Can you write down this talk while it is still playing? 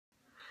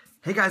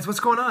Hey guys, what's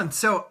going on?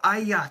 So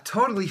I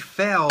totally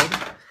failed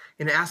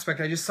in an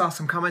aspect. I just saw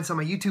some comments on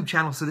my YouTube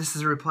channel, so this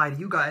is a reply to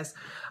you guys.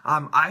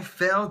 I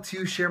failed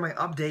to share my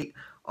update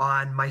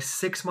on my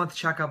 6-month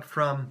checkup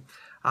from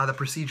the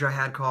procedure I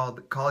had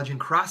called Collagen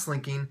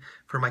Cross-Linking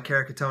for my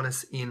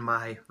keratoconus in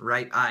my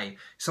right eye.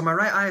 So my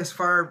right eye is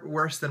far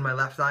worse than my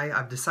left eye.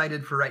 I've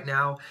decided for right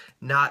now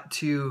not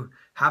to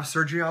have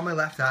surgery on my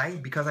left eye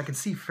because I can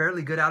see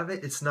fairly good out of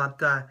it. It's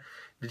not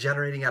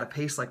degenerating at a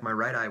pace like my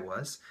right eye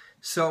was.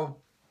 So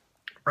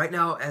right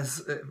now, as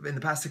in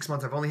the past 6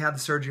 months, I've only had the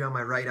surgery on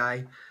my right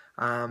eye.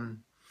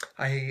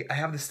 I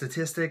have the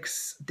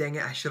statistics. Dang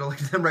it, I should have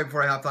looked at them right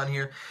before I hopped on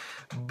here.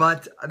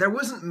 But there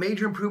wasn't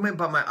major improvement,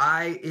 but my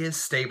eye is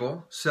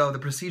stable. So the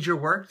procedure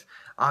worked.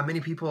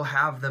 Many people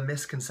have the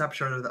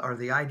misconception or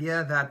the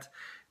idea that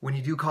when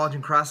you do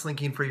collagen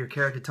cross-linking for your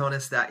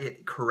keratoconus that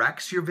it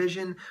corrects your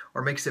vision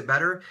or makes it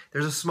better.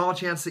 There's a small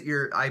chance that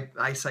your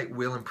eyesight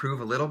will improve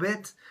a little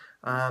bit.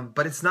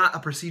 But it's not a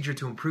procedure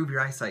to improve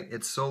your eyesight.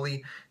 It's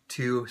solely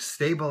to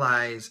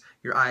stabilize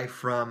your eye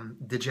from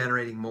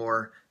degenerating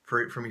more,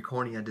 from your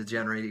cornea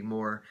degenerating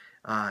more.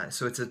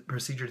 So it's a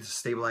procedure to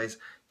stabilize,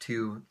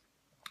 to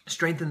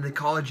strengthen the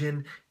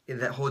collagen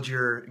that holds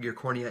your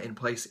cornea in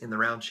place in the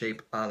round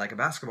shape like a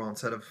basketball,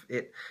 instead of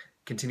it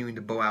continuing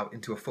to bow out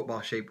into a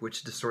football shape,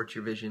 which distorts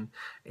your vision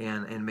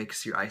and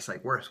makes your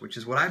eyesight worse, which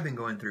is what I've been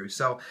going through.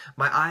 So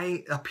my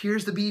eye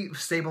appears to be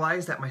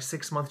stabilized at my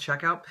 6-month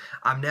checkup.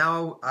 I'm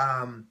now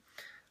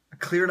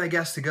cleared, I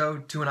guess, to go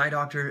to an eye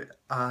doctor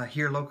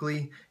here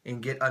locally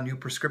and get a new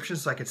prescription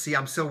so I can see.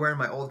 I'm still wearing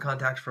my old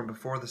contacts from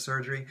before the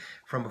surgery,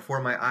 from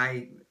before my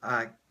eye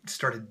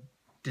started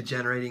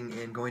degenerating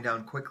and going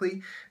down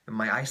quickly in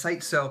my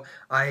eyesight. So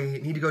I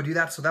need to go do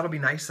that. So that'll be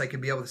nice. I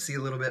could be able to see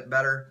a little bit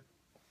better.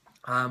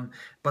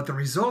 But the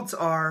results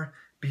are,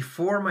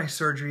 before my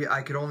surgery,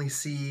 I could only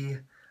see,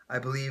 I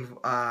believe,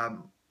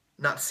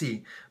 not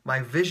see.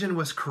 My vision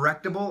was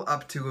correctable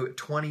up to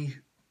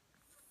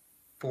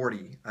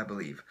 20/40, I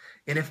believe.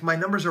 And if my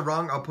numbers are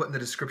wrong, I'll put in the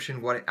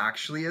description what it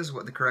actually is,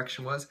 what the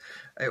correction was.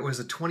 It was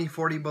a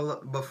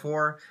 20/40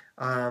 before,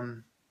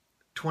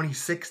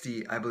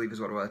 20/60, I believe is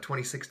what it was,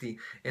 20/60,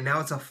 and now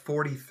it's a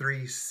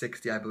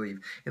 43/60, I believe.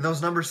 And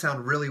those numbers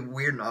sound really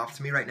weird and off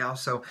to me right now,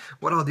 so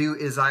what I'll do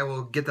is I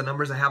will get the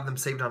numbers. I have them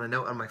saved on a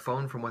note on my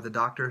phone from what the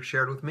doctor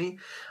shared with me,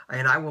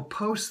 and I will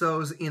post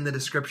those in the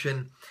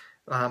description,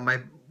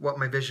 what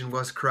my vision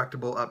was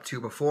correctable up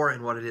to before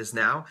and what it is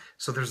now.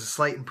 So there's a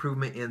slight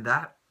improvement in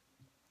that.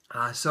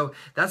 So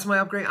that's my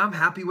upgrade. I'm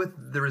happy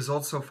with the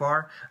results so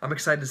far. I'm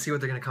excited to see what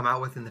they're going to come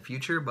out with in the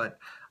future, but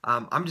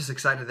I'm just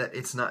excited that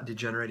it's not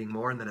degenerating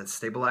more and that it's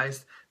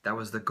stabilized. That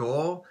was the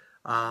goal.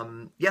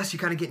 Yes, you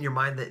kind of get in your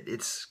mind that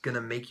it's going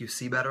to make you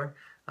see better,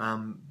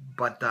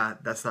 but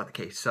that's not the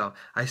case. So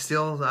I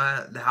still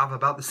have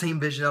about the same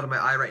vision out of my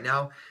eye right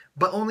now,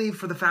 but only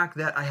for the fact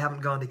that I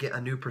haven't gone to get a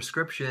new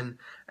prescription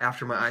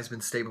after my eye's been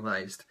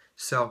stabilized.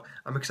 So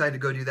I'm excited to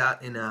go do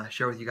that and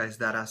share with you guys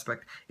that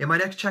aspect. And my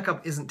next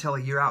checkup isn't till a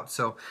year out,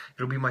 so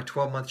it'll be my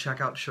 12-month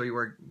checkout. Show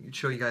you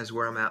guys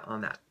where I'm at on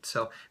that.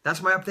 So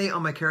that's my update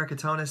on my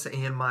keratoconus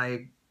and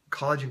my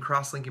collagen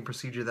cross-linking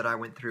procedure that I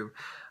went through.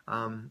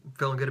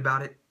 Feeling good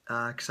about it.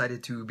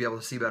 Excited to be able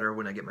to see better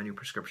when I get my new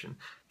prescription.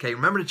 Okay,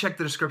 remember to check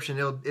the description.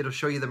 It'll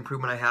show you the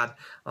improvement I had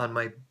on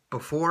my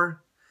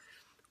before,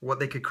 what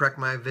they could correct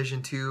my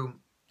vision to,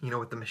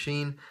 with the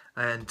machine,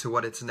 and to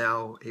what it's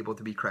now able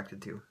to be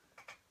corrected to.